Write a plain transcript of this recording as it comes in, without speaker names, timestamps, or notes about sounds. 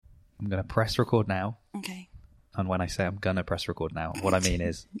I'm going to press record now. Okay. And when I say I'm going to press record now, what I mean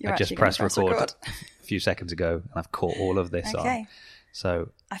is You're I just actually pressed record a few seconds ago and I've caught all of this on. So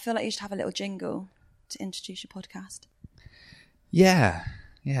I feel like you should have a little jingle to introduce your podcast. Yeah.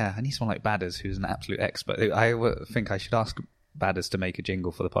 I need someone like Badders who's an absolute expert. I think I should ask Badders to make a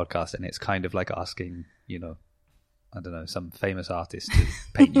jingle for the podcast, and it's kind of like asking, I don't know, some famous artist to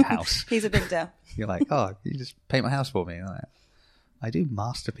paint your house. He's a big deal. You're like, oh, you just paint my house for me. Like, I do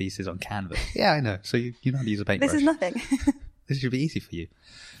masterpieces on canvas. Yeah, I know. So you know how to use a paintbrush. This is nothing. This should be easy for you.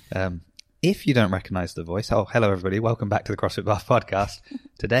 If you don't recognize the voice, hello everybody. Welcome back to the CrossFit Buff podcast.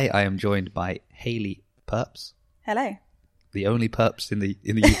 Today I am joined by Hayley Purps. Hello. The only Purps in the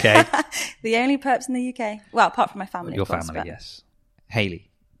UK. The only Purps in the UK. Well, apart from my family. Your family, yes. Hayley,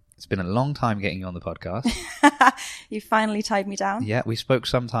 it's been a long time getting you on the podcast. You finally tied me down. Yeah, we spoke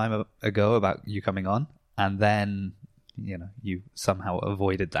some time ago about you coming on, and then, you somehow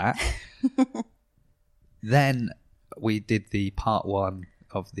avoided that. Then we did the part one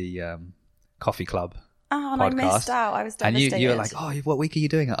of the Coffee Club Oh, and podcast. I missed out. I was devastated. And you were like, oh, what week are you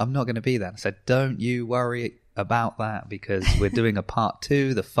doing? I'm not going to be there. And I said, don't you worry about that, because we're doing a part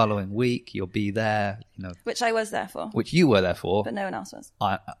 2 the following week. You'll be there, Which I was there for. Which you were there for. But no one else was.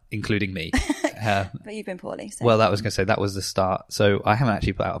 Including me. But you've been poorly. So. Well, that was going to say, that was the start. So I haven't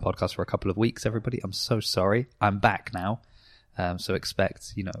actually put out a podcast for a couple of weeks, everybody. I'm so sorry. I'm back now. So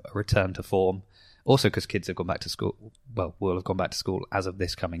expect, a return to form. Also because kids have gone back to school. Well, will have gone back to school as of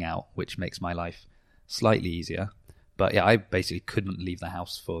this coming out, which makes my life slightly easier. But yeah, I basically couldn't leave the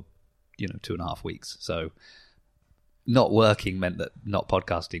house for 2.5 weeks. So not working meant that not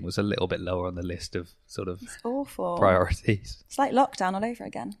podcasting was a little bit lower on the list of sort of awful priorities. It's like lockdown all over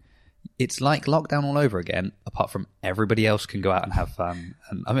again. It's like lockdown all over again, apart from everybody else can go out and have fun.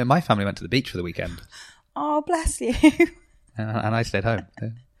 And I mean, my family went to the beach for the weekend. Oh, bless you. And I stayed home.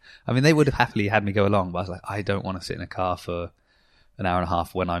 I mean, they would have happily had me go along, but I was like, I don't want to sit in a car for an hour and a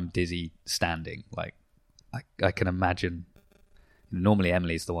half when I'm dizzy standing. Like, I can imagine. Normally,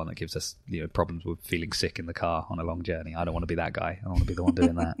 Emily's the one that gives us problems with feeling sick in the car on a long journey. I don't want to be that guy. I want to be the one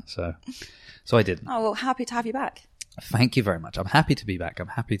doing that. So I didn't. Oh, well, happy to have you back. Thank you very much. I'm happy to be back. I'm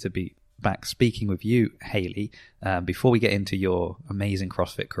happy to be back speaking with you, Hayley. Before we get into your amazing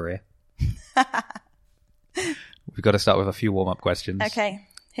CrossFit career, we've got to start with a few warm-up questions. Okay,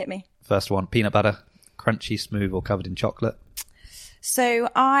 hit me. First one, peanut butter, crunchy, smooth, or covered in chocolate? So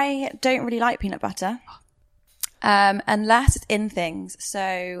I don't really like peanut butter. Unless it's in things.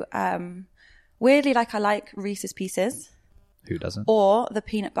 So, weirdly, I like Reese's Pieces. Who doesn't? Or the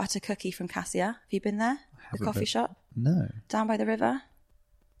peanut butter cookie from Cassia. Have you been there? The coffee shop? No. Down by the river.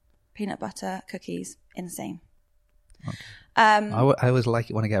 Peanut butter cookies. Insane. Okay. I always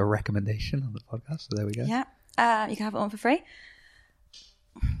like it when I get a recommendation on the podcast. So there we go. Yeah. You can have it on for free.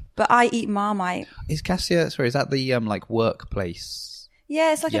 But I eat Marmite. Is Cassia, is that the workplace?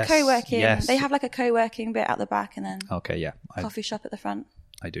 Yeah, it's like a co-working. Yes. They have like a co-working bit at the back and then coffee shop at the front.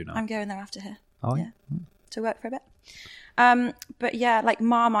 I do know. I'm going there after here. Oh, yeah. To work for a bit. But yeah,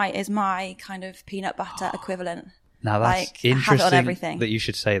 Marmite is my kind of peanut butter equivalent. Now that's interesting I have it on everything. That you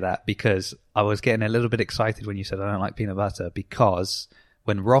should say that, because I was getting a little bit excited when you said I don't like peanut butter, because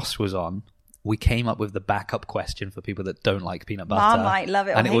when Ross was on, we came up with the backup question for people that don't like peanut butter. Marmite, love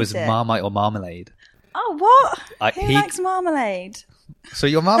it or and it hate was it. Marmite or marmalade. Oh, what? Who likes marmalade? So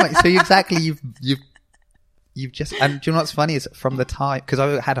your Marmite. So exactly, you've just. And do you know what's funny is from the time, because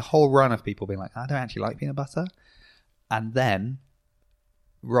I had a whole run of people being like, I don't actually like peanut butter, and then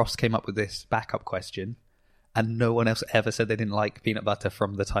Ross came up with this backup question, and no one else ever said they didn't like peanut butter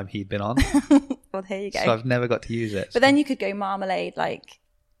from the time he'd been on. Well, there you go. So I've never got to use it. But then you could go marmalade, I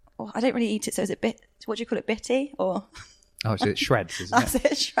don't really eat it. So is it what do you call it, bitty or? Oh, so it's shreds, isn't That's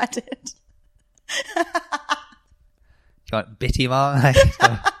it, shredded. You want bitty marmalade?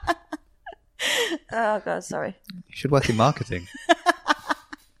 Oh God, sorry. You should work in marketing.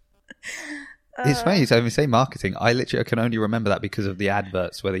 It's funny, so when we say marketing, I can only remember that because of the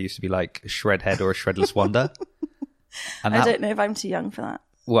adverts where there used to be like a shred head or a shredless wonder. And I don't know if I'm too young for that.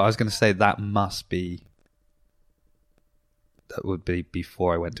 Well, I was going to say that would be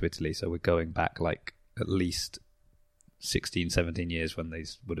before I went to Italy. So we're going back at least 16, 17 years when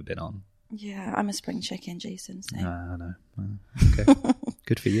these would have been on. Yeah, I'm a spring chicken, Jason. So. I know. Okay.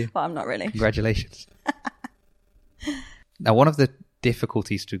 Good for you. Well, I'm not really. Congratulations. Now, one of the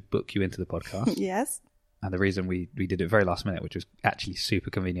difficulties to book you into the podcast. Yes. And the reason we did it very last minute, which was actually super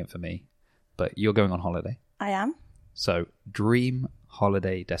convenient for me, but you're going on holiday. I am. So, dream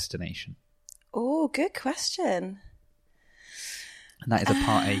holiday destination. Oh, good question. And that is a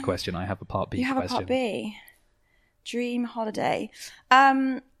part A question. I have a part B question. You have a part B. Dream holiday.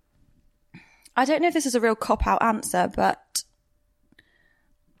 I don't know if this is a real cop-out answer, but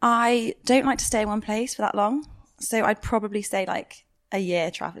I don't like to stay in one place for that long. So I'd probably say like a year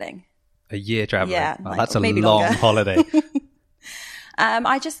traveling. A year traveling? Yeah. Oh, like, that's a maybe long longer. holiday.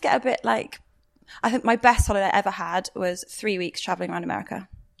 I just get a bit like, I think my best holiday I ever had was 3 weeks traveling around America.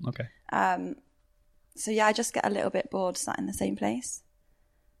 Okay. So yeah, I just get a little bit bored sat in the same place.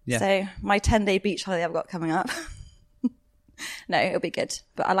 Yeah. So my 10-day beach holiday I've got coming up. No, it'll be good.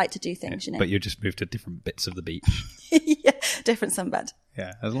 But I like to do things, you know. But you just move to different bits of the beach. Yeah, different sunbed.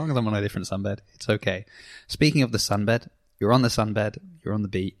 Yeah, as long as I'm on a different sunbed, it's okay. Speaking of the sunbed, you're on the sunbed, you're on the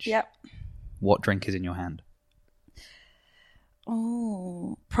beach. Yep. What drink is in your hand?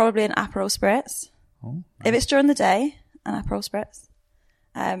 Oh, probably an Aperol Spritz. Oh, nice. If it's during the day, an Aperol Spritz.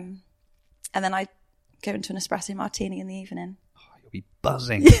 And then I go into an espresso martini in the evening. Oh, you'll be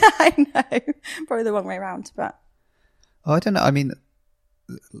buzzing. Yeah, I know. Probably the wrong way around, but... Oh, I don't know. I mean,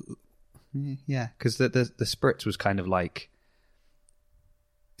 yeah, because the spritz was kind of like.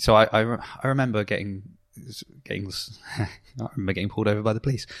 So I remember getting I remember getting pulled over by the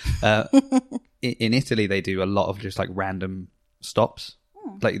police. In Italy, they do a lot of just like random stops.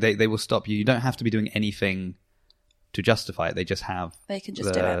 Like they will stop you. You don't have to be doing anything to justify it. They just have. They can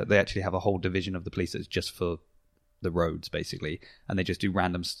just do it. They actually have a whole division of the police that's just for the roads, basically, and they just do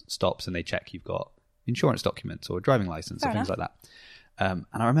random stops and they check you've got insurance documents or a driving license or things like that. And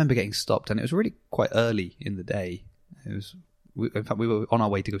I remember getting stopped, and it was really quite early in the day. In fact, we were on our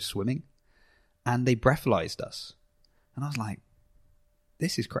way to go swimming, and they breathalyzed us. And I was like,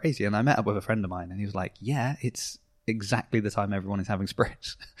 this is crazy. And I met up with a friend of mine, and he was like, yeah, it's exactly the time everyone is having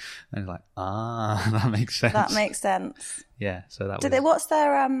spritz. And I was like, that makes sense. That makes sense. Yeah, so that what's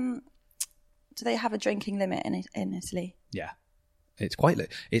their, do they have a drinking limit in Italy? Yeah. It's quite low.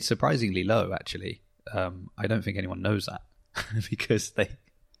 It's surprisingly low, actually. I don't think anyone knows that because they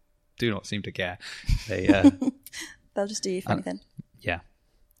do not seem to care. They'll just do you for anything. Yeah.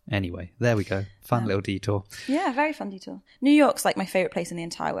 Anyway, there we go. Fun little detour. Yeah, very fun detour. New York's like my favourite place in the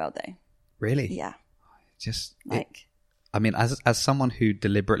entire world, though. Really? Yeah. Just like. I mean, as someone who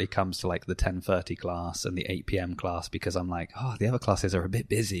deliberately comes to like the 10:30 class and the 8 p.m. class because I'm like, oh, the other classes are a bit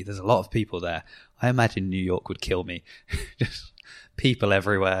busy. There's a lot of people there. I imagine New York would kill me. Just people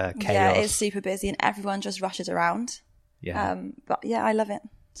everywhere, chaos. Yeah, it's super busy and everyone just rushes around. Yeah. But yeah, I love it.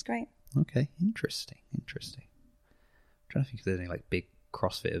 It's great. Okay, interesting. I'm trying to think if there's any like big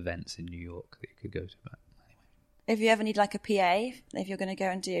CrossFit events in New York that you could go to. But anyway. If you ever need like a PA, if you're going to go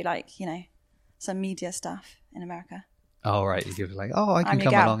and do like, you know, some media stuff in America. Oh, right. You give like, I can I'm your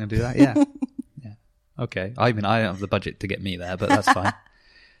come gal. along and do that. Yeah. Yeah. Okay. I mean, I don't have the budget to get me there, but that's fine.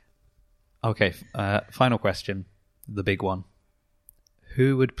 Okay. Final question. The big one.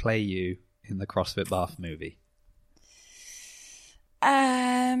 Who would play you in the CrossFit Bath movie?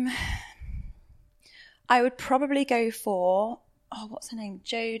 I would probably go for, what's her name?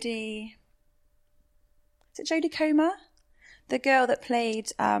 Jodie. Is it Jodie Comer? The girl that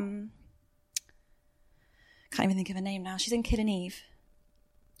played, can't even think of her name now. She's in Kid and Eve.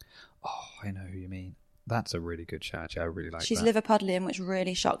 Oh, I know who you mean. That's a really good shout. I really like She's that. Liverpudlian, which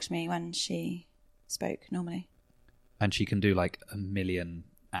really shocked me when she spoke normally. And she can do like a million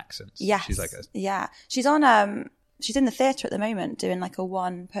accents. Yes. She's like Yeah. She's on, she's in the theatre at the moment doing like a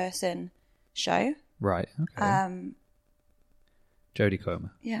one-person show. Right. Okay. Jodie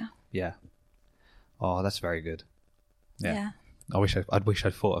Comer. Yeah. Yeah. Oh, that's very good. Yeah. I wish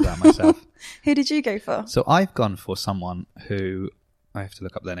I'd thought of that myself. Who did you go for? So I've gone for someone who I have to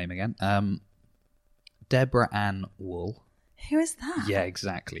look up their name again. Deborah Ann Wool. Who is that? Yeah,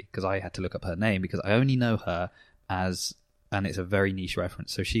 exactly. Because I had to look up her name because I only know her as, and it's a very niche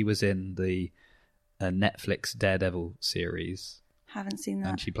reference. So she was in the Netflix Daredevil series. Haven't seen that.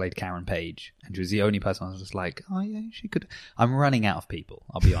 And she played Karen Page. And she was the only person I was just like, oh yeah, she could. I'm running out of people,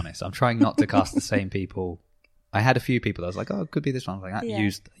 I'll be honest. I'm trying not to cast the same people. I had a few people that I was like, oh, it could be this one. I was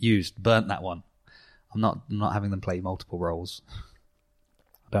like, used, burnt that one. I'm not having them play multiple roles.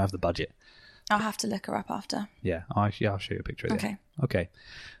 I don't have the budget. I'll have to look her up after. Yeah, I'll show you a picture of it. Okay.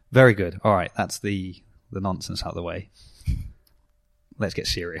 Very good. All right, that's the nonsense out of the way. Let's get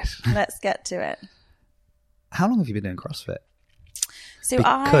serious. Let's get to it. How long have you been doing CrossFit? So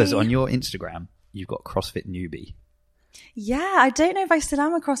because on your Instagram, you've got CrossFit Newbie. Yeah, I don't know if I still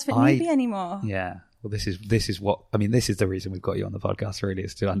am a CrossFit newbie anymore. Yeah. Well, this is what, I mean, this is the reason we've got you on the podcast, really,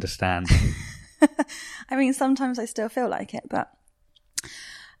 is to understand. I mean, sometimes I still feel like it, but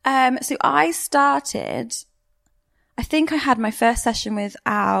so I started, I think I had my first session with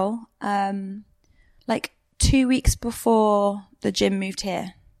Al like 2 weeks before the gym moved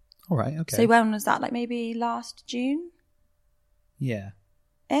here. All right, okay. So when was that? Like maybe last June? Yeah.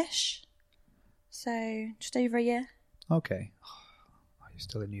 Ish? So just over a year. Okay. Oh, you're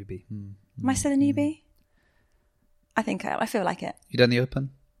still a newbie. Am I still a newbie? I think I feel like it. You done the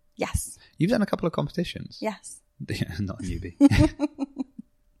Open? Yes. You've done a couple of competitions? Yes. Not a newbie.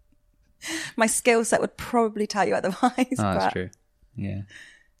 My skill set would probably tell you otherwise. Oh, that's true. Yeah.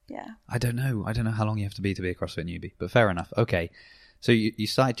 Yeah. I don't know how long you have to be a CrossFit newbie, but fair enough. Okay. So you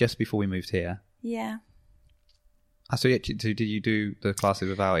started just before we moved here? Yeah. So did you do the classes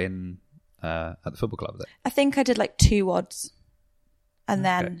without in at the football club then? I think I did like 2 WODs and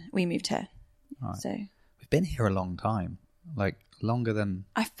then we moved here. Right. So we've been here a long time, like longer than...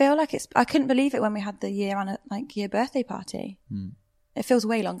 I feel like I couldn't believe it when we had the year birthday party. It feels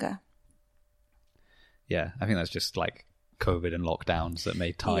way longer. Yeah, I think that's just like COVID and lockdowns that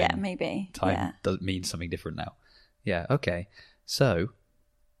made time. Yeah, maybe. Time does mean something different now. Yeah, okay. So,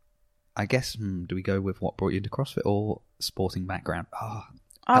 I guess, do we go with what brought you into CrossFit or sporting background?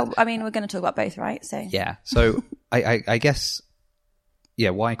 I mean, we're going to talk about both, right? So yeah. So, I guess,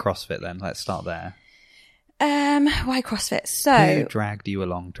 yeah, why CrossFit then? Let's start there. Why CrossFit? So who dragged you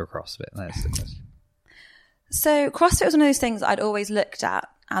along to CrossFit? That's the question. So CrossFit was one of those things I'd always looked at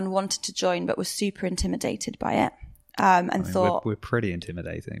and wanted to join, but was super intimidated by it. Thought we're pretty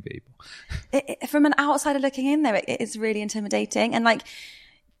intimidating people. From an outsider looking in there, it is really intimidating. And like,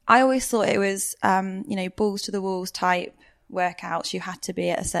 I always thought it was, balls to the walls type workouts. You had to be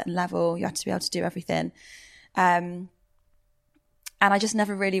at a certain level. You had to be able to do everything. And I just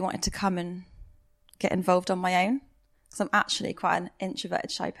never really wanted to come and get involved on my own because I'm actually quite an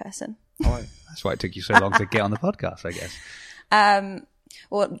introverted, shy person. Oh, that's why it took you so long to get on the podcast, I guess.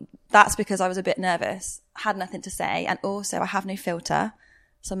 Well, that's because I was a bit nervous, had nothing to say, and also I have no filter,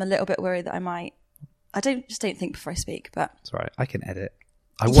 so I'm a little bit worried that I don't think before I speak, but... It's all right, I can edit.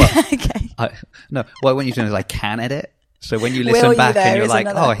 Okay. No, what I want you to know is I can edit, so when you listen back and you're like,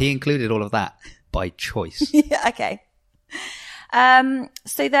 oh, he included all of that by choice. Yeah, okay.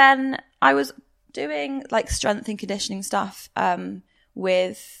 So then I was doing like strength and conditioning stuff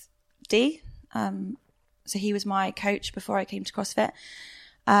with D. So he was my coach before I came to CrossFit.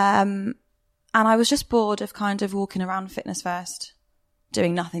 And I was just bored of kind of walking around Fitness First,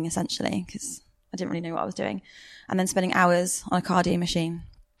 doing nothing essentially, because I didn't really know what I was doing. And then spending hours on a cardio machine,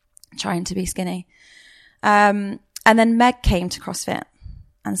 trying to be skinny. And then Meg came to CrossFit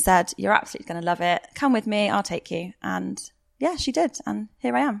and said, you're absolutely going to love it. Come with me, I'll take you. And yeah, she did. And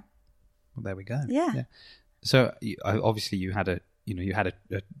here I am. Well, there we go. Yeah. So obviously you had a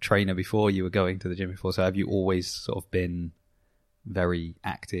trainer before, you were going to the gym before. So have you always sort of been very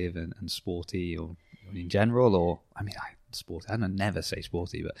active and sporty or in general? Or, I mean, sporty, I don't never say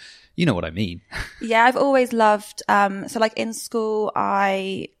sporty, but you know what I mean. Yeah, I've always loved, so like in school,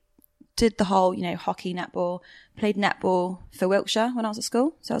 I did the whole, hockey, netball, played netball for Wiltshire when I was at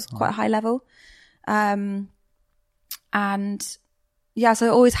school. So I was quite a high level. And yeah, so I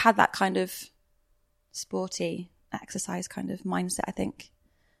always had that kind of sporty exercise kind of mindset, I think.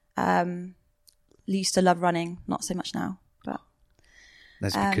 Used to love running, not so much now, but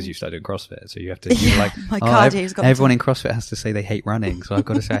that's because you started doing CrossFit, so you have to. You're like, my cardio's got everyone in CrossFit has to say they hate running, so I've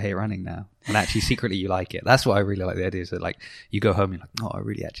got to say I hate running now. And actually, secretly, you like it. That's what I really like. The idea is that, like, you go home, and you're like, oh, I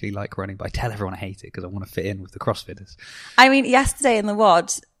really actually like running, but I tell everyone I hate it because I want to fit in with the CrossFitters. I mean, yesterday in the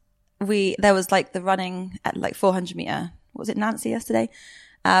WOD, there was like the running at like 400 meter. Was it Nancy yesterday?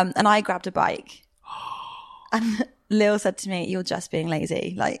 And I grabbed a bike, and Lil said to me, "You're just being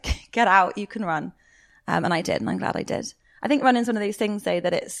lazy. Like, get out, you can run." And I did, and I'm glad I did. I think running's one of those things, though,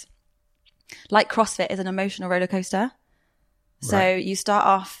 that it's like CrossFit is an emotional roller coaster. So right. You start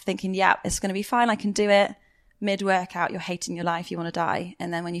off thinking, yeah, it's going to be fine. I can do it. Mid-workout, you're hating your life. You want to die.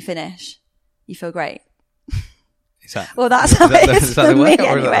 And then when you finish, you feel great. Well, that's how it is for me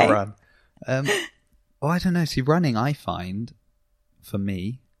anyway. Well, I don't know. See, running, I find, for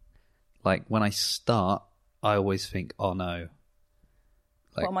me, like when I start, I always think, oh no.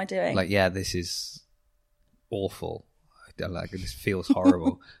 Like, what am I doing? Like, yeah, this is awful. Like, this feels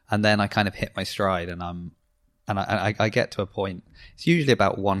horrible. And then I kind of hit my stride and I get to a point, it's usually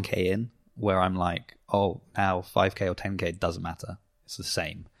about 1K in, where I'm like, oh, now 5K or 10K doesn't matter. It's the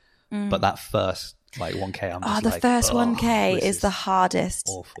same. But that first, like, 1K, I'm just the first 1K is the hardest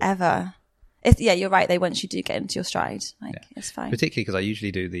awful. Ever. Yeah, you're right. Once you do get into your stride, it's fine. Particularly because I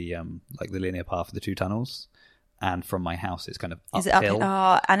usually do the like the linear path of the 2 tunnels, and from my house it's kind of uphill. Is it uphill?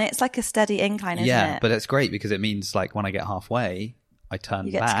 Oh, and it's like a steady incline, isn't it? Yeah, but it's great because it means like when I get halfway, I turn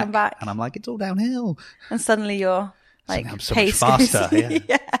you get to come back, and I'm like, it's all downhill, and suddenly you're like, I'm so much faster.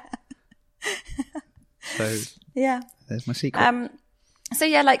 Yeah. So yeah, there's my secret. So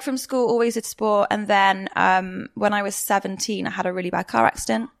yeah, like from school, always did sport, and then when I was 17, I had a really bad car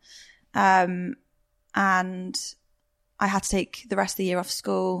accident. and I had to take the rest of the year off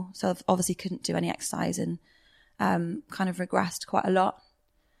school. So I obviously couldn't do any exercise and kind of regressed quite a lot.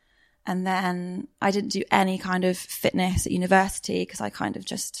 And then I didn't do any kind of fitness at university because I kind of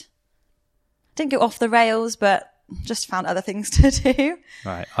just didn't go off the rails, but just found other things to do.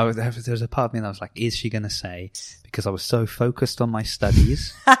 Right. There was a part of me that was like, is she going to say, because I was so focused on my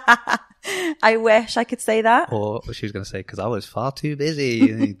studies? I wish I could say that. Or she was going to say, because I was far too busy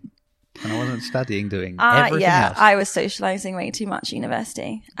and I wasn't studying, doing everything else. I was socialising way too much at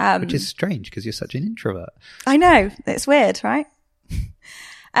university. Which is strange because you're such an introvert. I know. It's weird, right?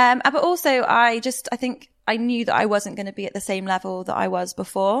 But also I think I knew that I wasn't going to be at the same level that I was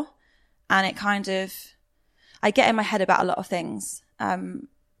before. And it kind of, I get in my head about a lot of things.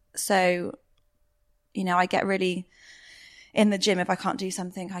 So, you know, I get really, in the gym, if I can't do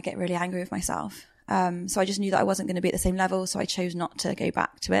something, I get really angry with myself. So I just knew that I wasn't going to be at the same level. So I chose not to go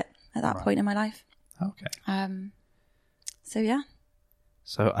back to it at that point in my life. Okay. So yeah.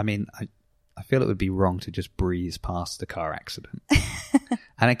 So, I mean, I feel it would be wrong to just breeze past the car accident.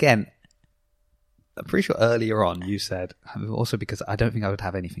 And again, I'm pretty sure earlier on you said, also because I don't think I would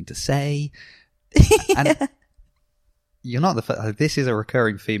have anything to say. And you're not the first. This is a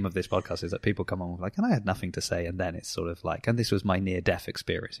recurring theme of this podcast, is that people come on with like, and I had nothing to say. And then it's sort of like, and this was my near-death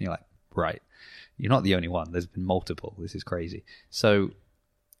experience. And you're like, right, you're not the only one. There's been multiple. This is crazy. So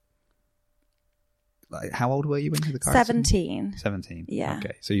like, how old were you when you had the car 17. accident? 17. Yeah.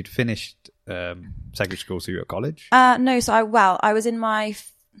 Okay. So you'd finished secondary school, so you were at college? No, so I was in my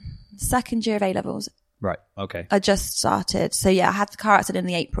second year of A-levels. Right. Okay. I just started. So yeah, I had the car accident in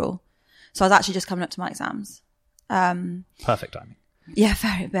the April. So I was actually just coming up to my exams. Perfect timing. Yeah,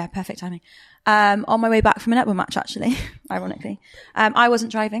 perfect timing. On my way back from a netball match, actually, ironically. I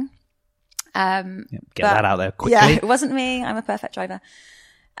wasn't driving. Get that out there quickly. Yeah, it wasn't me. I'm a perfect driver.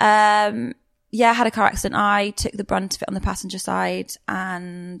 Yeah, I had a car accident. I took the brunt of it on the passenger side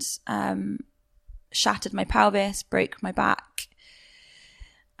and shattered my pelvis, broke my back.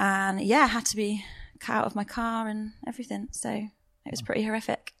 And yeah, I had to be cut out of my car and everything. So it was pretty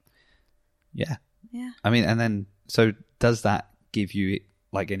horrific. Yeah. Yeah. I mean, and then, so does that give you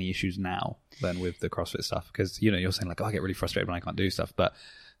like any issues now then with the CrossFit stuff? Because, you know, you're saying like, oh, I get really frustrated when I can't do stuff. But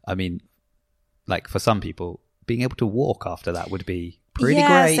I mean, like for some people, being able to walk after that would be pretty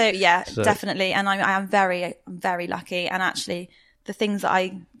great. So definitely. And I am very, very lucky. And actually the things that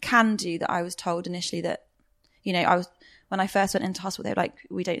I can do that I was told initially that, you know, when I first went into hospital, they were like,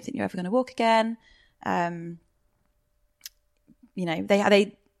 we don't think you're ever going to walk again. You know,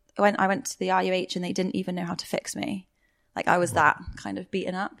 I went to the RUH and they didn't even know how to fix me. Like I was that kind of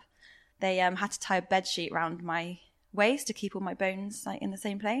beaten up. They had to tie a bed sheet around my waist to keep all my bones like in the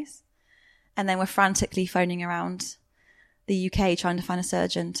same place. And then we're frantically phoning around the UK trying to find a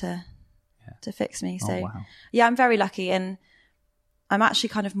surgeon to fix me. So yeah, I'm very lucky and I'm actually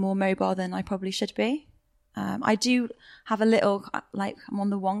kind of more mobile than I probably should be. I do have a little, like I'm on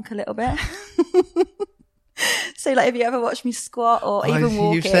the wonk a little bit. So like if you ever watch me squat or even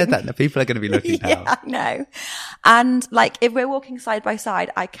walking. You've said that. People are going to be looking now. Yeah, I know. And like if we're walking side by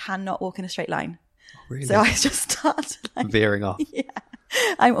side, I cannot walk in a straight line. Oh, really? So I just start like, veering off. Yeah.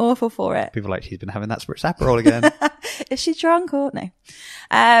 I'm awful for it. People are like, she's been having that Saprol again. Is she drunk or no?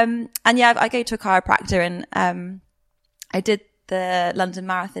 And yeah, I go to a chiropractor and I did the London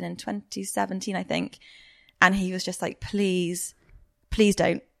Marathon in 2017, I think. And he was just like, please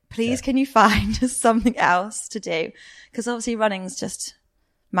don't. Please, can you find something else to do? Because obviously running's just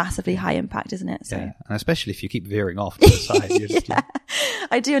massively high impact, isn't it? So. Yeah, and especially if you keep veering off to the side. You're just like,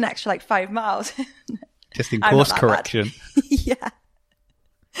 I do an extra like 5 miles. Just in course correction. Yeah.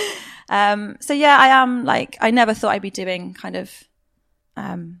 So yeah, I am like, I never thought I'd be doing kind of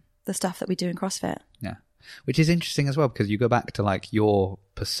the stuff that we do in CrossFit. Yeah. Which is interesting as well, because you go back to like your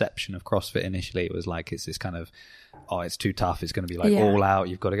perception of CrossFit initially. It was like, it's this kind of, oh, it's too tough. It's going to be like all out.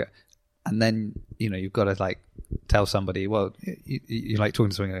 You've got to go. And then, you know, you've got to like tell somebody, well, you like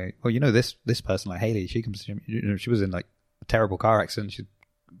talking to someone, like, well, you know, this person like Hayley, she comes, you know, she was in like a terrible car accident. She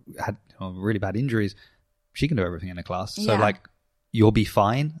had really bad injuries. She can do everything in a class. So like, you'll be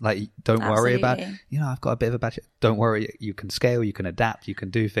fine. Like, don't worry about, you know, I've got a bit of a bad shit. Don't worry. You can scale, you can adapt, you can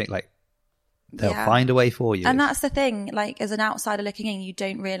do things like, they'll find a way for you. And that's the thing, like as an outsider looking in, you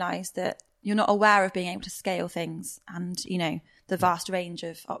don't realize that you're not aware of being able to scale things and, you know, the vast range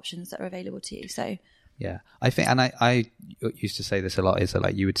of options that are available to you. So yeah, I think, and I used to say this a lot, is that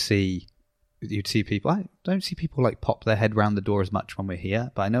like you'd see people, I don't see people like pop their head round the door as much when we're here,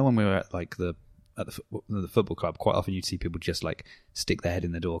 but I know when we were at like the football club, quite often you'd see people just like stick their head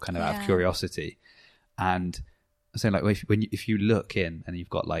in the door kind of out of curiosity. And I say like, if you look in and you've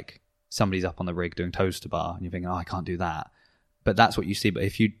got like somebody's up on the rig doing toes to bar and you're thinking, oh, I can't do that. But that's what you see. But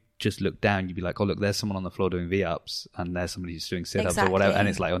if you just look down, you'd be like, oh, look, there's someone on the floor doing V-ups and there's somebody who's doing sit-ups or whatever. And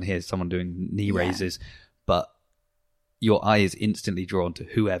it's like, on here's someone doing knee raises. But your eye is instantly drawn to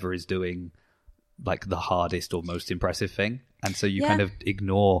whoever is doing like the hardest or most impressive thing. And so you kind of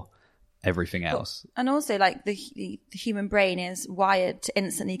ignore everything else. And also, like, the human brain is wired to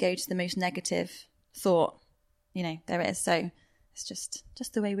instantly go to the most negative thought, you know, there is. So it's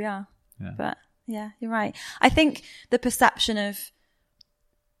just the way we are. Yeah. But yeah, you're right. I think the perception of,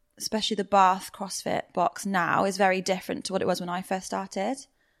 especially the Bath CrossFit box now, is very different to what it was when I first started.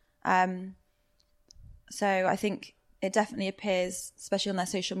 So I think it definitely appears, especially on their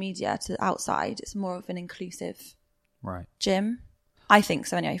social media, to the outside, it's more of an inclusive gym. I think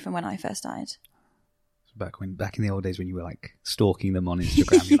so anyway, from when I first started. Back in the old days when you were like stalking them on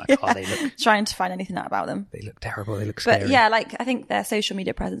Instagram, you're like, oh, they look... Trying to find anything out about them. They look terrible, they look scary. But yeah, like, I think their social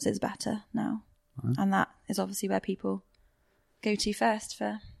media presence is better now. And that is obviously where people go to first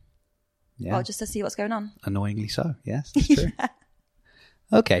for, well, just to see what's going on. Annoyingly so, yes, that's true.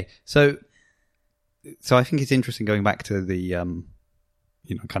 Okay, so I think it's interesting going back to the, you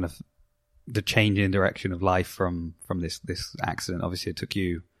know, kind of the change in direction of life from this accident. Obviously, it took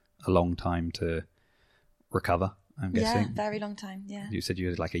you a long time to recover, I'm guessing. Yeah, very long time, yeah. You said you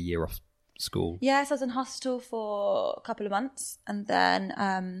had like a year off school. Yes, I was in hospital for a couple of months, and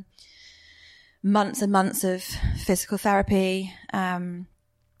then months and months of physical therapy.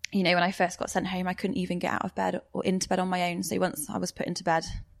 You know, when I first got sent home, I couldn't even get out of bed or into bed on my own. So once I was put into bed,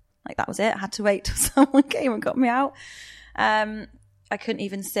 like, that was it. I had to wait till someone came and got me out. I couldn't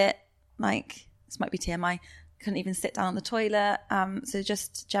even sit, like, this might be TMI, couldn't even sit down on the toilet. So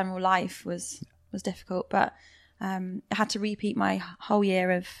just general life was difficult. But I had to repeat my whole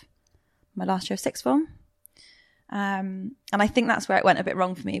year of my last year of sixth form. And I think that's where it went a bit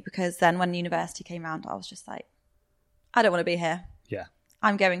wrong for me, because then when university came around, I was just like, I don't want to be here. Yeah.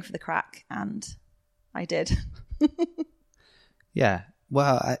 I'm going for the crack. And I did. Yeah.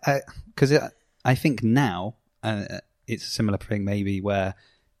 Well, I think now it's a similar thing maybe where,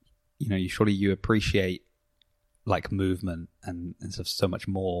 you know, you appreciate like movement and stuff so much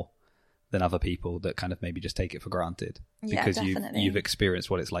more than other people that kind of maybe just take it for granted, because you've experienced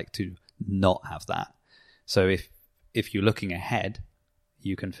what it's like to not have that. So if you're looking ahead,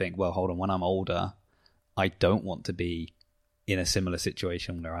 you can think, well, hold on, when I'm older, I don't want to be in a similar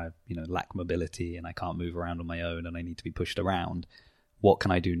situation where I, you know, lack mobility and I can't move around on my own and I need to be pushed around. What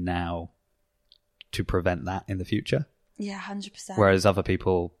can I do now to prevent that in the future? Yeah, 100%. Whereas other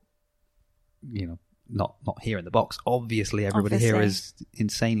people, you know, not here in the box. Obviously, everybody here is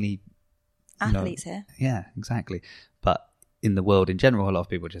insanely... Athletes here. Yeah, exactly. But in the world in general, a lot of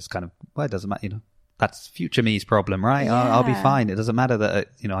people just kind of, well, it doesn't matter, you know, that's future me's problem, right? Yeah. I'll be fine. It doesn't matter that,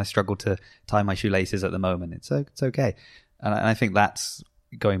 you know, I struggle to tie my shoelaces at the moment. It's okay. And I think that's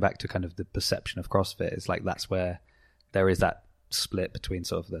going back to kind of the perception of CrossFit. It's like that's where there is that split between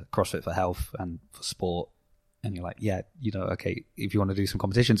sort of the CrossFit for health and for sport. And you're like, yeah, you know, okay, if you want to do some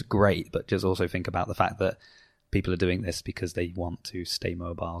competitions, great. But just also think about the fact that people are doing this because they want to stay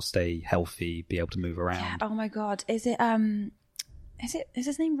mobile, stay healthy, be able to move around. Yeah. Oh my God. Is his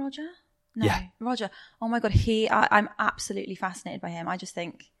name Roger? No, yeah. Roger. Oh my God. I'm absolutely fascinated by him. I just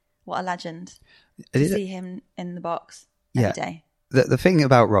think, what a legend to see him in the box every day. The thing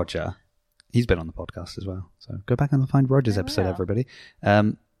about Roger, he's been on the podcast as well. So go back and find Roger's episode, everybody.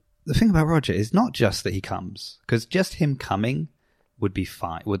 The thing about Roger is not just that he comes, because just him coming would be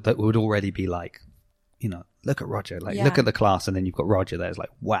fine. Would already be like, you know, look at Roger, like look at the class, and then you've got Roger there. It's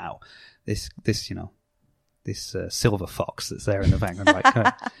like, wow, this you know, this silver fox that's there in the background.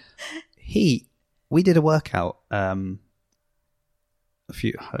 Like, we did a workout. Time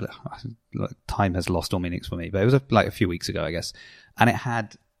has lost all meanings for me, but it was like a few weeks ago, I guess, and it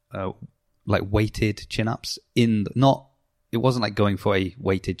had like weighted chin ups it wasn't like going for a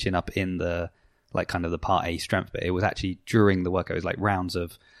weighted chin up in the like kind of the part A strength bit. It was actually during the workout. It was like rounds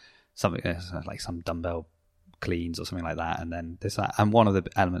of something like some dumbbell cleans or something like that, and then this that. And one of the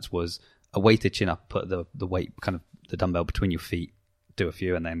elements was a weighted chin up. Put the weight, kind of the dumbbell between your feet, do a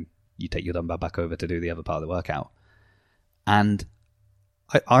few, and then you take your dumbbell back over to do the other part of the workout. And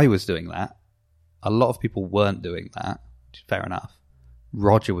I was doing that. A lot of people weren't doing that. Fair enough.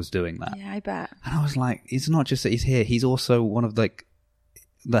 Roger was doing that. Yeah, I bet. And I was like, it's not just that he's here. He's also one of like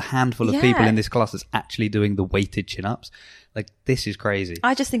the handful of people in this class that's actually doing the weighted chin-ups. Like, this is crazy.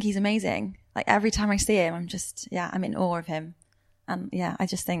 I just think he's amazing. Like, every time I see him, I'm in awe of him. And yeah, I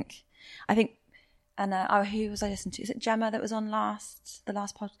think, and who was I listening to? Is it Gemma that was on the last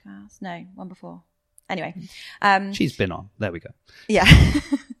podcast? No, one before. Anyway. She's been on. There we go. Yeah.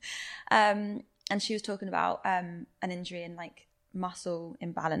 And she was talking about an injury and like muscle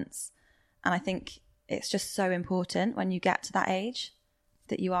imbalance. And I think it's just so important when you get to that age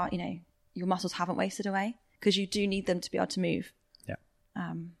that you are, your muscles haven't wasted away, because you do need them to be able to move. Yeah.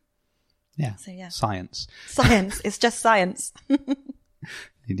 Yeah. So yeah. Science. It's just science.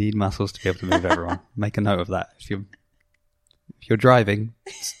 You need muscles to be able to move, everyone. Make a note of that. If you're driving,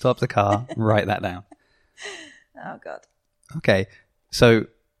 stop the car, write that down. Oh God. Okay. So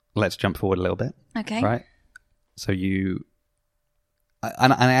let's jump forward a little bit. Okay. Right. So and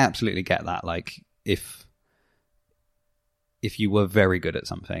I absolutely get that. Like if you were very good at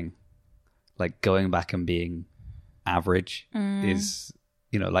something, like going back and being average is,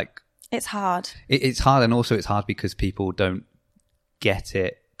 like, it's hard. It's hard. And also it's hard because people don't get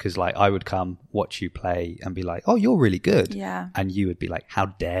it. Because like I would come watch you play and be like, oh, you're really good. Yeah. And you would be like, how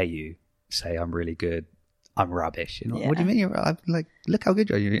dare you say I'm really good? I'm rubbish. And Yeah. What do you mean? I'm like, look how good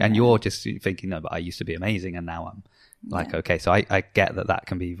you are. And you're just thinking, no, but I used to be amazing and now I'm like, okay. So I get that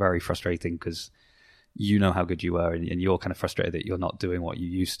can be very frustrating because you know how good you were and you're kind of frustrated that you're not doing what you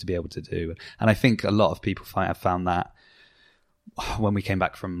used to be able to do. And I think a lot of people have found that when we came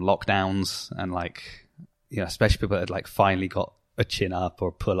back from lockdowns and like, especially people that had like finally got a chin up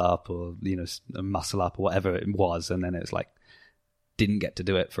or pull up or, a muscle up or whatever it was. And then it's like, didn't get to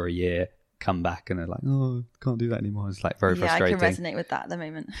do it for a year, come back and they're like, oh, can't do that anymore. It's like very frustrating. I can resonate with that at the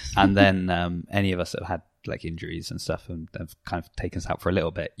moment. And then any of us that have had like injuries and stuff and have kind of taken us out for a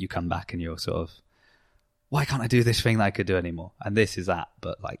little bit, you come back and you're sort of, why can't I do this thing that I could do anymore? And this is that,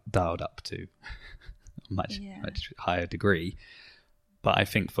 but like dialed up to a much higher degree. But I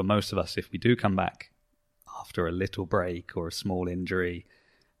think for most of us, if we do come back after a little break or a small injury,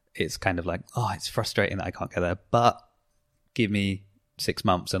 it's kind of like, oh, it's frustrating that I can't get there, but give me 6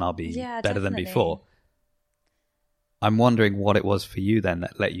 months and I'll be better than before. I'm wondering what it was for you then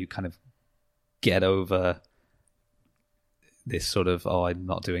that let you kind of get over this sort of, oh, I'm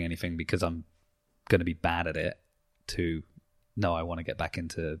not doing anything because I'm going to be bad at it, to, no, I want to get back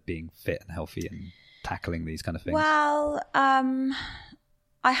into being fit and healthy and tackling these kind of things. Well,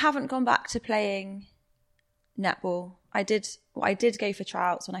 I haven't gone back to playing netball. I did go for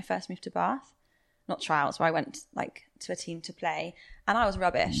tryouts when I first moved to Bath. Not tryouts, where I went like to a team to play, and I was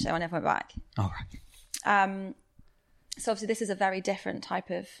rubbish, so I never went back. All right. So obviously this is a very different type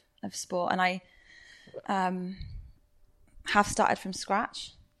of sport, and I have started from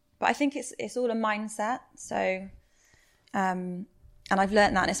scratch. But I think it's all a mindset. So, and I've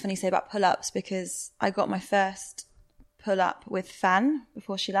learned that, and it's funny you say about pull-ups, because I got my first pull-up with Fen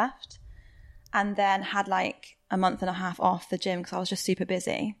before she left, and then had like a month and a half off the gym because I was just super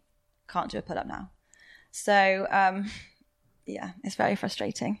busy. Can't do a pull-up now. So, yeah, it's very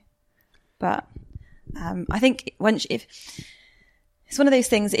frustrating. But I think it's one of those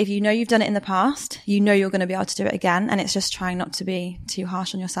things, if you know you've done it in the past, you know you're going to be able to do it again. And it's just trying not to be too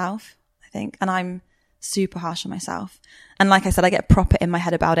harsh on yourself, I think. And I'm super harsh on myself. And like I said, I get proper in my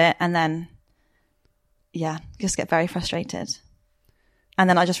head about it. And then, yeah, just get very frustrated. And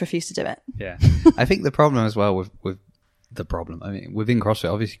then I just refuse to do it. Yeah. I think the problem as well with the problem, I mean, within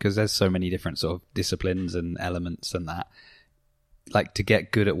CrossFit, obviously, because there's so many different sort of disciplines and elements and that, like to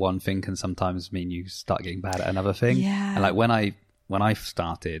get good at one thing can sometimes mean you start getting bad at another thing. Yeah. And like when I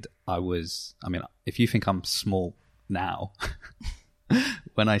started, if you think I'm small now,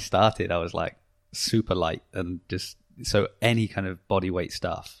 when I started, I was like super light and just, so any kind of body weight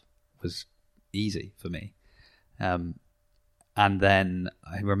stuff was easy for me. And then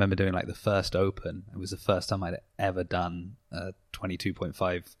I remember doing like the first open. It was the first time I'd ever done a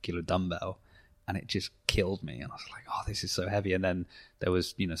 22.5 kilo dumbbell, and it just killed me. And I was like, oh, this is so heavy. And then there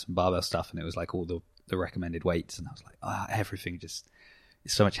was, some barbell stuff, and it was like all the recommended weights. And I was like, oh, everything just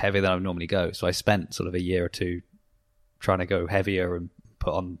is so much heavier than I would normally go. So I spent sort of a year or two trying to go heavier and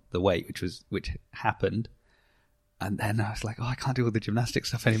put on the weight, which happened. And then I was like, oh, I can't do all the gymnastic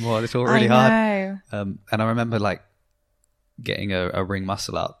stuff anymore. It's all really hard. And I remember like getting a ring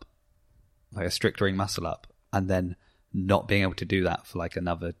muscle up, like a strict ring muscle up, and then not being able to do that for like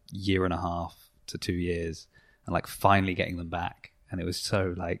another 1.5 to 2 years, and like finally getting them back. And it was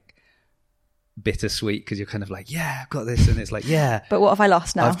so like bittersweet because you're kind of like, yeah, I've got this, and it's like, yeah, but what have I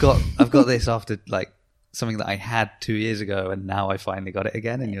lost now? I've got this after like something that I had 2 years ago, and now I finally got it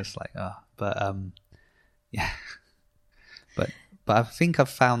again. And you're just like, oh, but yeah, but I think I've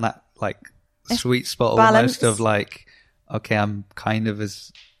found that like sweet spot almost of like, okay, I'm kind of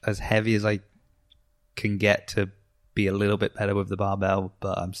as heavy as I can get to be a little bit better with the barbell,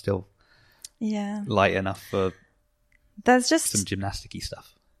 but I'm still light enough for there's just some gymnastic-y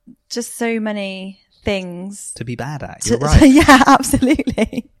stuff. Just so many things to be bad at. You're right. Yeah,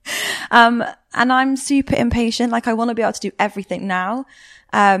 absolutely. And I'm super impatient. Like I want to be able to do everything now.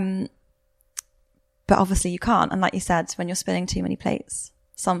 But obviously you can't. And like you said, when you're spinning too many plates,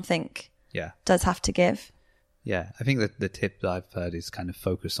 something does have to give. Yeah. I think that the tip that I've heard is kind of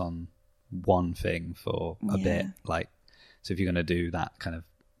focus on one thing for a bit. Like, so if you're going to do that kind of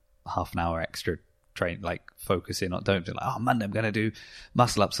half an hour extra train, like focus in on, don't do like, oh, Monday I'm going to do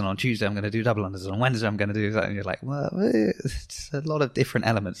muscle ups and on Tuesday I'm going to do double unders and on Wednesday I'm going to do that. And you're like, well, it's a lot of different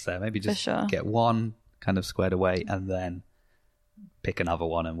elements there. Maybe just get one kind of squared away and then pick another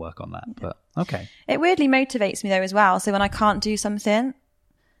one and work on that. But okay. It weirdly motivates me though as well. So when I can't do something,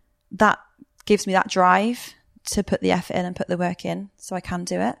 that gives me that drive to put the effort in and put the work in so I can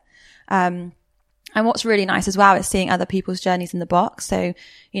do it. And what's really nice as well is seeing other people's journeys in the box. So,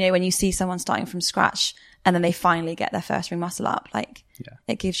 you know, when you see someone starting from scratch and then they finally get their first ring muscle up, like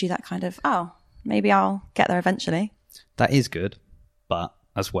it gives you that kind of, oh, maybe I'll get there eventually. That is good. But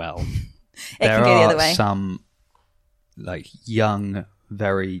as well, it can go the other way. Some like young,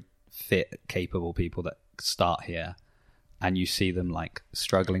 very fit, capable people that start here and you see them like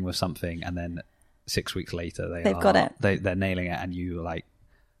struggling with something and then 6 weeks later they've got it. They're nailing it and you're like,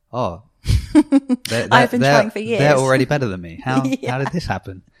 oh, I've been trying for years. They're already better than me. How did this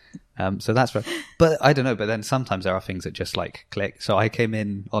happen? So that's right. But I don't know. But then sometimes there are things that just like click. So I came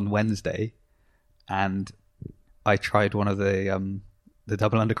in on Wednesday and I tried one of the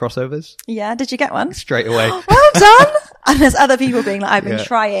double under crossovers. Yeah. Did you get one? Straight away. Well done. And there's other people being like, I've been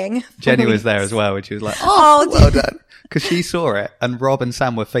trying. Jenny was there as well. And she was like, oh well done. Because she saw it and Rob and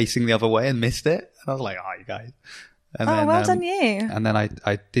Sam were facing the other way and missed it. And I was like, oh, you guys. And then, well done you. And then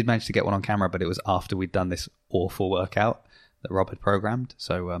I did manage to get one on camera, but it was after we'd done this awful workout that Rob had programmed.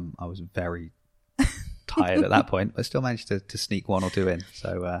 So I was very tired at that point, but still managed to sneak one or two in.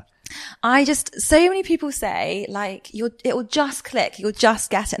 So so many people say like it will just click, you'll just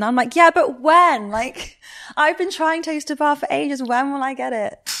get it. And I'm like, yeah, but when? Like I've been trying toaster bar for ages. When will I get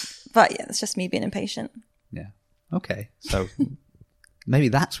it? But yeah, it's just me being impatient. Yeah. Okay. So maybe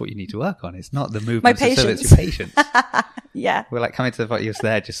that's what you need to work on. It's not the movement. My patience. It's your patience. Yeah. We're like coming to the point you're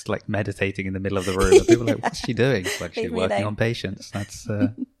there just like meditating in the middle of the room. And people are like, what's she doing? It's like she's working on patience. That's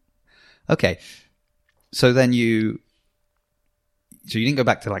okay. So then you didn't go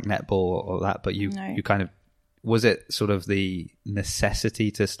back to like netball or that, but you kind of, was it sort of the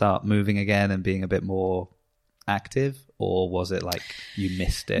necessity to start moving again and being a bit more active, or was it like you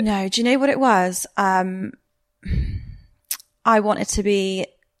missed it? No. Do you know what it was? I wanted to be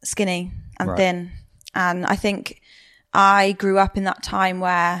skinny and thin. And I think I grew up in that time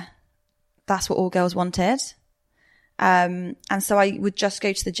where that's what all girls wanted. And so I would just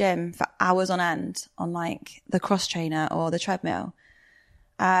go to the gym for hours on end on like the cross trainer or the treadmill.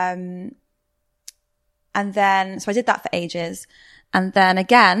 And then, so I did that for ages. And then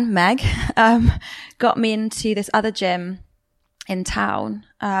again, Meg, got me into this other gym in town,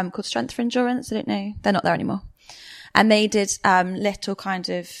 called Strength for Endurance. I don't know. They're not there anymore. And they did little kind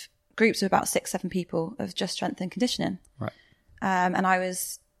of groups of about 6-7 people of just strength and conditioning. Right. And I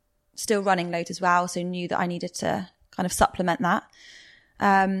was still running loads as well, so knew that I needed to kind of supplement that.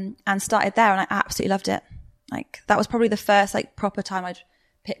 And started there, and I absolutely loved it. Like that was probably the first like proper time I'd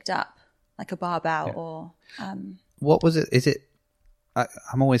picked up like a barbell or. What was it? Is it?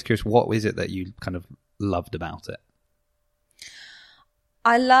 I'm always curious. What is it that you kind of loved about it?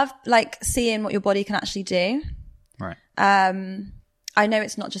 I love like seeing what your body can actually do. Right. I know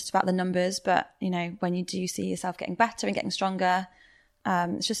it's not just about the numbers, but you know, when you do see yourself getting better and getting stronger,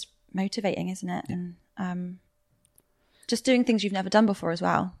 it's just motivating, isn't it? Yeah. And just doing things you've never done before as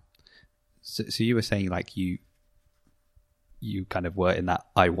well. So you were saying like you kind of were in that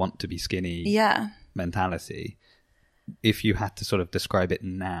I want to be skinny mentality. If you had to sort of describe it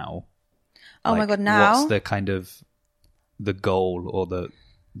now, oh my God, now what's the kind of the goal or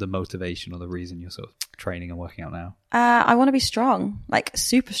the motivation or the reason you're sort of training and working out now? I want to be strong, like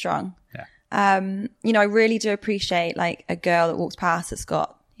super strong. Yeah. You know, I really do appreciate like a girl that walks past that's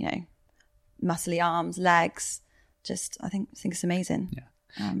got, you know, muscly arms, legs. Just, I think it's amazing.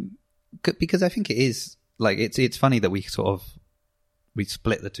 Yeah. Because I think it is like, it's funny that we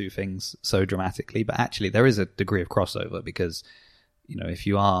split the two things so dramatically, but actually there is a degree of crossover because, you know, if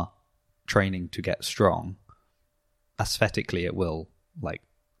you are training to get strong, aesthetically it will like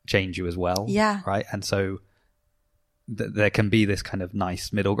change you as well. Yeah. Right. And so there can be this kind of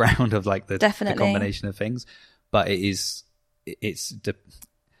nice middle ground of like the combination of things, but it's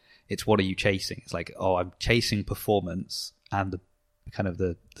what are you chasing? It's like, oh, I'm chasing performance, and the kind of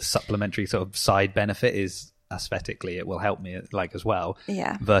the supplementary sort of side benefit is aesthetically it will help me like as well.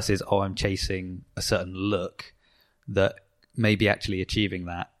 Yeah. Versus, oh, I'm chasing a certain look that maybe actually achieving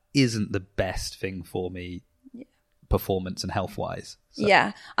that isn't the best thing for me, performance and health wise. So.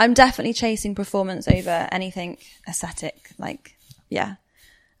 Yeah, I'm definitely chasing performance over anything aesthetic. Like, yeah.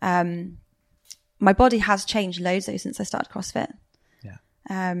 My body has changed loads though since I started CrossFit. Yeah.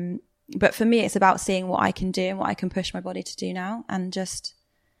 But for me, it's about seeing what I can do and what I can push my body to do now, and just,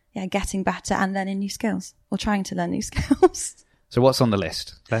 getting better and learning new skills, or trying to learn new skills. So what's on the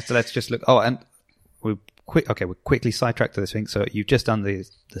list? Let's just look. Oh, and we'll quickly sidetrack to this thing. So you've just done the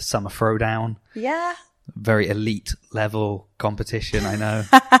summer throwdown. Yeah. Very elite level competition, I know.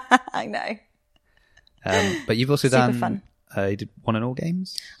 I know. But you've also Super done... fun. You did one and all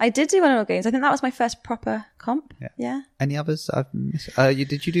games? I did do one and all games. I think that was my first proper comp. Yeah. Any others I've missed?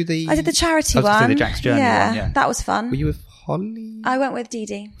 Did you do the... I did the charity I was gonna one. say the Jack's Journey one, yeah. That was fun. Were you with Holly? I went with Dee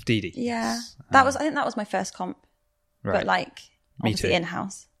Dee. Dee. Yeah. Yes. I think that was my first comp. Right. But like, Me obviously too.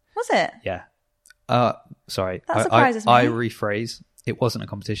 in-house. Was it? Yeah. Sorry. That surprises me. I rephrase. It wasn't a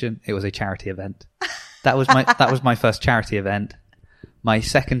competition. It was a charity event. That was my first charity event. My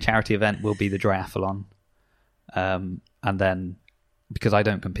second charity event will be the triathlon. And then, because I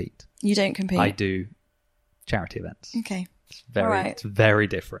don't compete. You don't compete? I do charity events. Okay. It's very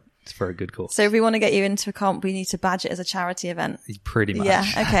different. It's for a good cause. So if we want to get you into a comp, we need to badge it as a charity event. Pretty much. Yeah,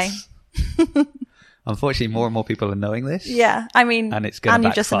 okay. Unfortunately, more and more people are knowing this. Yeah, I mean, and it's going to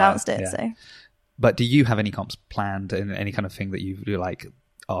you've just announced it, so. But do you have any comps planned, and any kind of thing that you're like,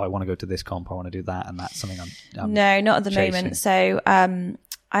 oh, I want to go to this comp, I want to do that, and that's something I'm No, not at the chasing. moment. So I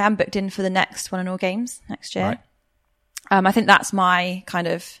am booked in for the next one and all games next year. Right. I think that's my kind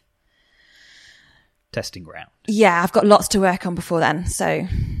of testing ground. Yeah, I've got lots to work on before then. So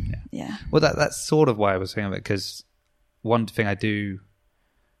yeah. Well, that's sort of why I was saying it, because one thing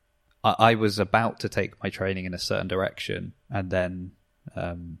I was about to take my training in a certain direction, and then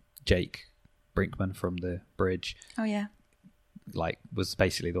Jake Brinkman from the Bridge, was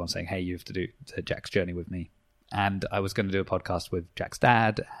basically the one saying, hey, you have to do Jack's Journey with me. And I was going to do a podcast with Jack's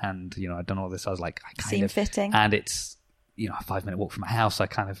dad, and I'd done all this. I was like, fitting, and it's a 5-minute walk from my house. I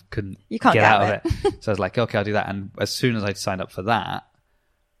kind of couldn't get out of it. So I was like, okay, I'll do that. And as soon as I signed up for that,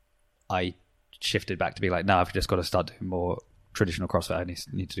 I shifted back to be like, no, I've just got to start doing more traditional CrossFit. I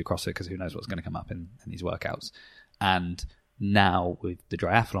need to do CrossFit, because who knows what's going to come up in these workouts. And now with the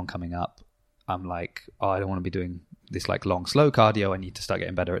triathlon coming up, I'm like, oh, I don't want to be doing this like long, slow cardio. I need to start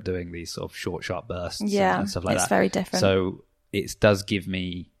getting better at doing these sort of short, sharp bursts and stuff like that. It's very different. So it does give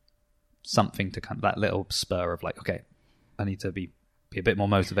me something to kind of that little spur of like, okay, I need to be a bit more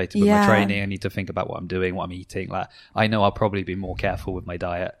motivated with my training. I need to think about what I'm doing, what I'm eating. Like, I know I'll probably be more careful with my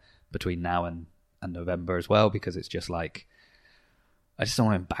diet between now and November as well, because it's just like, I just don't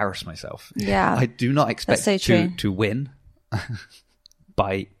want to embarrass myself. Yeah. I do not expect so to win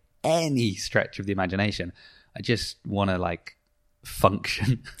by any stretch of the imagination. I just want to like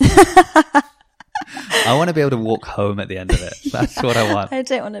function. I want to be able to walk home at the end of it. That's what I want. I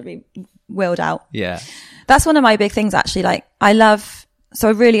don't want to be willed out. Yeah. That's one of my big things, actually. Like, I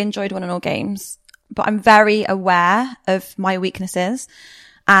really enjoyed one and all games, but I'm very aware of my weaknesses,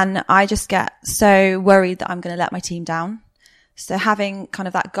 and I just get so worried that I'm going to let my team down. So having kind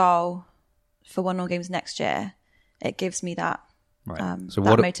of that goal for one and all games next year, it gives me that, so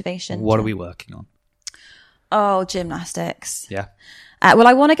that motivation. What are we working on? Oh, gymnastics. Yeah. Well,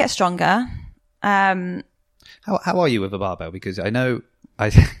 I want to get stronger. How are you with a barbell? Because I know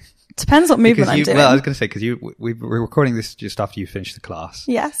depends what movement I'm doing. Well, I was going to say, because we were recording this just after you finished the class.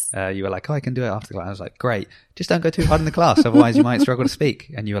 Yes. You were like, oh, I can do it after the class. I was like, great. Just don't go too hard in the class, otherwise you might struggle to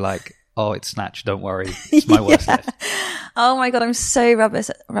speak. And you were like, oh, it's snatch. Don't worry, it's my worst lift. Oh my god, I'm so rubbish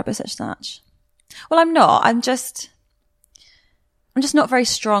at snatch. Well, I'm not. I'm just not very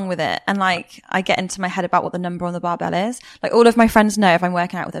strong with it. And like, I get into my head about what the number on the barbell is. Like, all of my friends know if I'm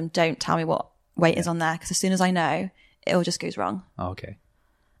working out with them, don't tell me what weight is on there, because as soon as I know, it all just goes wrong. Oh, okay.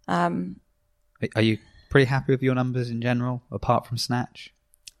 Are you pretty happy with your numbers in general, apart from snatch?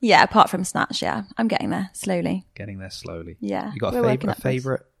 Yeah, apart from snatch, yeah. I'm getting there slowly. Yeah. You got a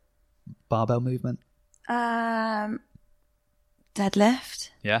favorite barbell movement? Deadlift.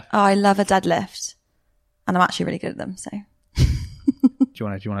 Yeah. Oh, I love a deadlift, and I'm actually really good at them. So. Do you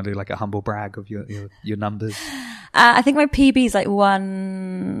want to do like a humble brag of your numbers? I think my PB is like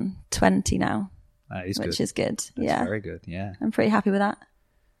 120 now. That is which is good. That's very good. Yeah. I'm pretty happy with that.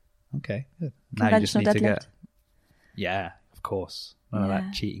 Okay, good. Now you just need deadlift. to get... Yeah, of course. None of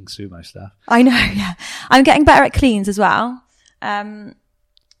that cheating sumo stuff. I know, yeah. I'm getting better at cleans as well.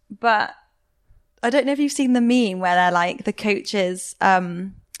 But I don't know if you've seen the meme where they're like, the coach is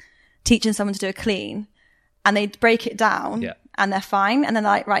teaching someone to do a clean, and they break it down and they're fine, and then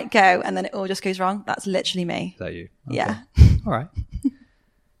they're like, right, go, and then it all just goes wrong. That's literally me. Is that you? Okay. Yeah. All right.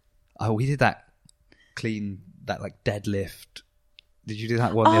 Oh, we did that like deadlift. Did you do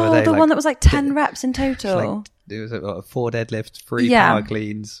that one the other day? The one that was like 10 reps in total. It was 4 deadlifts, 3 power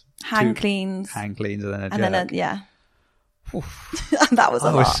cleans, hang cleans, and then a jerk. And then that was a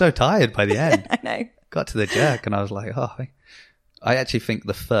lot. I was so tired by the end. I know. Got to the jerk and I was like, oh. I actually think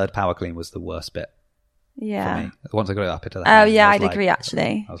the 3rd power clean was the worst bit. Yeah. For me. Once I got it up into the hang. Oh yeah, I'd agree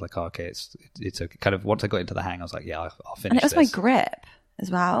actually. I was like, oh, okay, it's okay. Kind of once I got into the hang, I was like, yeah, I'll finish. And it was this. my grip as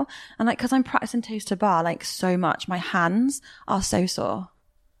well. And like, because I'm practicing toes to bar like so much, my hands are so sore.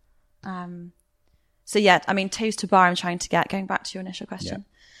 So yeah, I mean, toes to bar, I'm trying to get, going back to your initial question.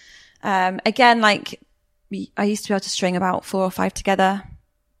 Yeah. Again, like I used to be able to string about 4 or 5 together.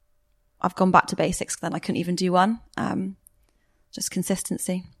 I've gone back to basics, then I couldn't even do one. Just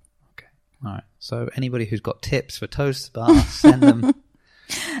consistency. Okay. All right. So anybody who's got tips for toes to bar, send them.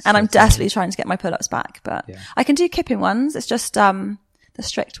 And I'm desperately trying to get my pull-ups back, but I can do kipping ones. It's just the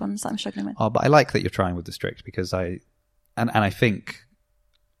strict ones that I'm struggling with. Oh, but I like that you're trying with the strict because I think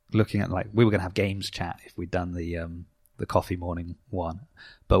looking at like we were going to have games chat if we'd done the coffee morning one,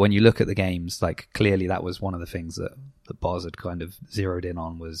 but when you look at the games, like clearly that was one of the things that Boz had kind of zeroed in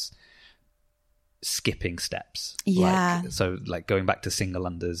on was skipping steps. Yeah. So like going back to single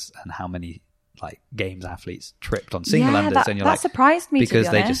unders and how many like games athletes tripped on single unders, and you're that like, surprised me because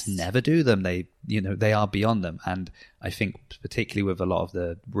to be they honest. just never do them. They are beyond them, and I think particularly with a lot of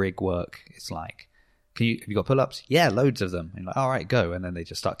the rig work, it's like, have you got pull-ups? Yeah, loads of them. And you're like, all right, go, and then they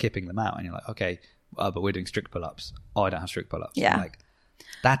just start kipping them out, and you're like, okay, but we're doing strict pull-ups. Oh, I don't have strict pull-ups. Yeah, like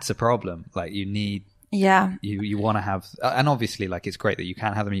that's a problem. Like you need, you want to have, and obviously, like it's great that you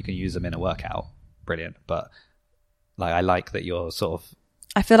can have them, you can use them in a workout, brilliant. But like I like that you're sort of.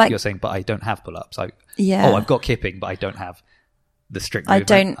 I feel like you're saying, but I don't have pull-ups. I've got kipping, but I don't have the strict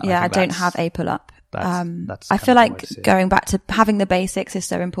movement. I don't have a pull-up. That's I feel like going back to having the basics is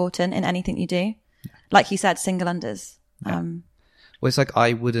so important in anything you do. Yeah. Like you said, single unders. Yeah. Well, it's like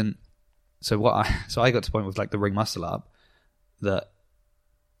I wouldn't. So I got to the point with like the ring muscle up that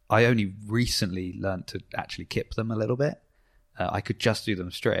I only recently learned to actually kip them a little bit. I could just do them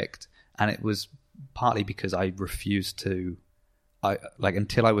strict, and it was partly because I refused to.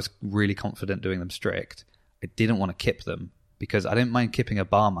 Until I was really confident doing them strict, I didn't want to kip them because I didn't mind kipping a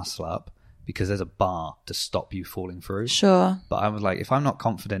bar muscle up because there's a bar to stop you falling through. Sure. But I was like, if I'm not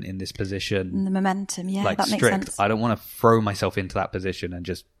confident in this position, in the momentum, like that strict, makes sense. I don't want to throw myself into that position and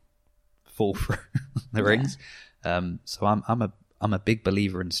just fall through the rings. So I'm a big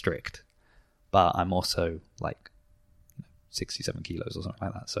believer in strict, but I'm also like 67 kilos or something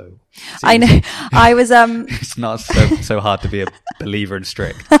like that. So I know I was it's not so hard to be a believer in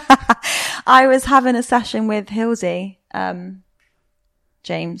strict. I was having a session with Hilsey,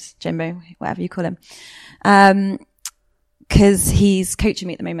 James, Jimbo, whatever you call him, because he's coaching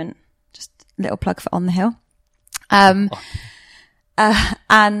me at the moment. Just a little plug for On the Hill. And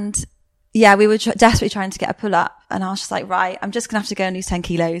yeah, we were desperately trying to get a pull up, and I was just like, right, I'm just gonna have to go and lose 10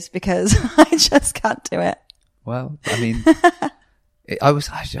 kilos because I just can't do it. Well, I mean, I was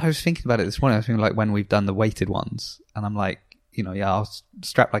thinking about it this morning. I was thinking like when we've done the weighted ones, and I'm like, I'll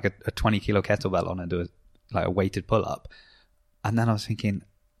strap like a 20 kilo kettlebell on and do a weighted pull up, and then I was thinking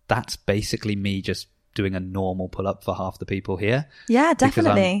that's basically me just doing a normal pull up for half the people here. Yeah,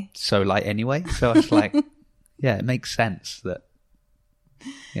 definitely. Because I'm so light anyway, so I was like, yeah, it makes sense that.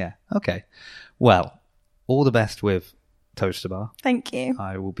 Yeah. Okay. Well, all the best with Toaster Bar. Thank you.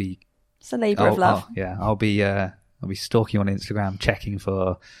 I will be. It's a labour of love. I'll be stalking you on Instagram, checking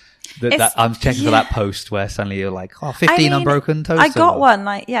for I'm checking for that post where suddenly you're like, 15 unbroken toaster. I got one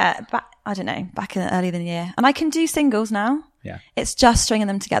I don't know, back earlier than a year, and I can do singles now. Yeah, it's just stringing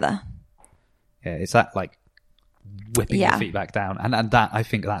them together. Yeah, it's that like whipping your feet back down, and that I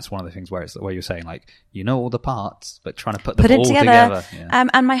think that's one of the things where you're saying like all the parts, but trying to put them all together. Yeah.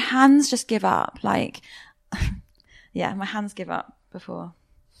 And my hands just give up. Like, yeah, my hands give up before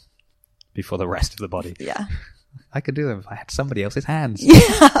the rest of the body. Yeah. I could do them if I had somebody else's hands.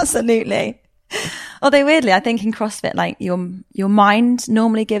 Yeah, absolutely. Although weirdly, I think in CrossFit, like your mind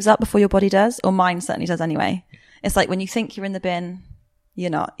normally gives up before your body does, or mine certainly does anyway. It's like when you think you're in the bin, you're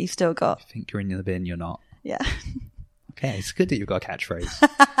not. You've still got. You think you're in the bin, you're not. Yeah. Okay, it's good that you've got a catchphrase.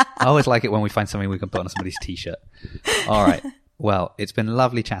 I always like it when we find something we can put on somebody's t-shirt. All right. Well, it's been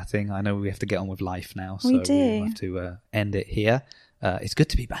lovely chatting. I know we have to get on with life now, so we'll have to end it here. It's good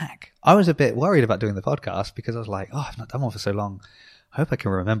to be back. I was a bit worried about doing the podcast because I was like, I've not done one for so long. I hope I can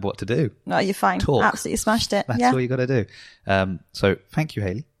remember what to do. No, you're fine. Talk. Absolutely smashed it. That's all you got to do. So thank you,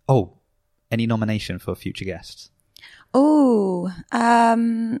 Hayley. Oh, any nomination for future guests? Oh,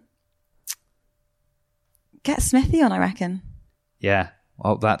 get Smithy on, I reckon. Yeah.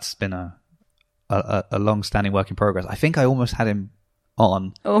 Well, that's been a long-standing work in progress. I think I almost had him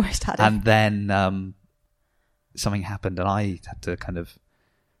on. Almost had him. And then something happened and I had to kind of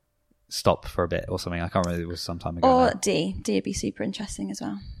stop for a bit or something. I can't remember. It was some time ago. Or now. D would be super interesting as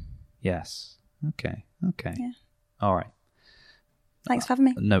well. Yes. Okay. Yeah. All right. Thanks for having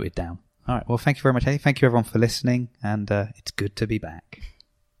me. Noted down. All right. Well, thank you very much, Hayley. Thank you everyone for listening, and it's good to be back.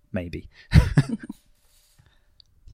 Maybe.